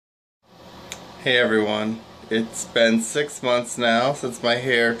Hey everyone, it's been 6 months now since my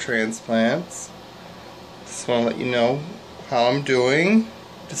hair transplants. Just want to let you know how I'm doing.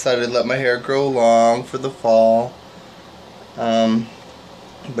 Decided to let my hair grow long for the fall. But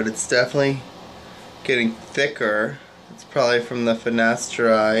it's definitely getting thicker. It's probably from the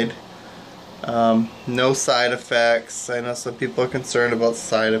finasteride. No side effects. I know some people are concerned about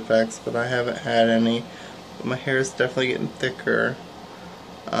side effects, but I haven't had any. But my hair is definitely getting thicker.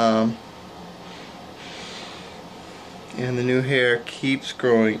 And the new hair keeps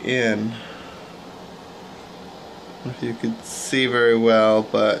growing in. I don't know if you could see very well,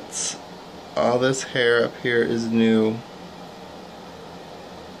 but all this hair up here is new.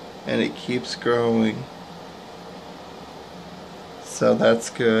 And it keeps growing. So that's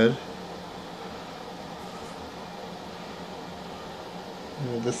good.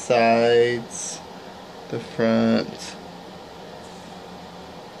 The sides, the front.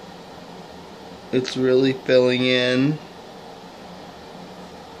 It's really filling in.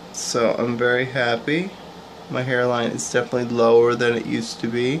 So I'm very happy. My hairline is definitely lower than it used to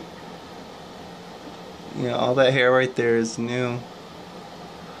be. You know, all that hair right there is new.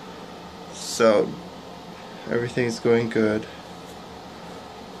 So everything's going good.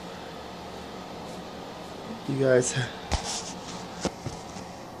 You guys,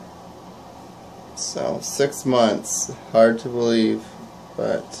 so 6 months, hard to believe,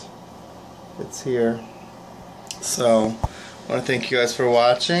 but it's here. So I want to thank you guys for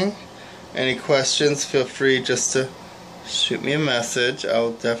watching. Any questions, feel free just to shoot me a message.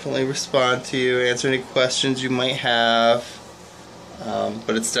 I'll definitely respond to you, answer any questions you might have.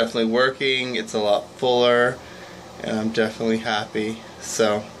 But it's definitely working, it's a lot fuller, and I'm definitely happy.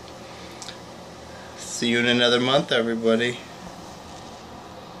 So see you in another month, everybody.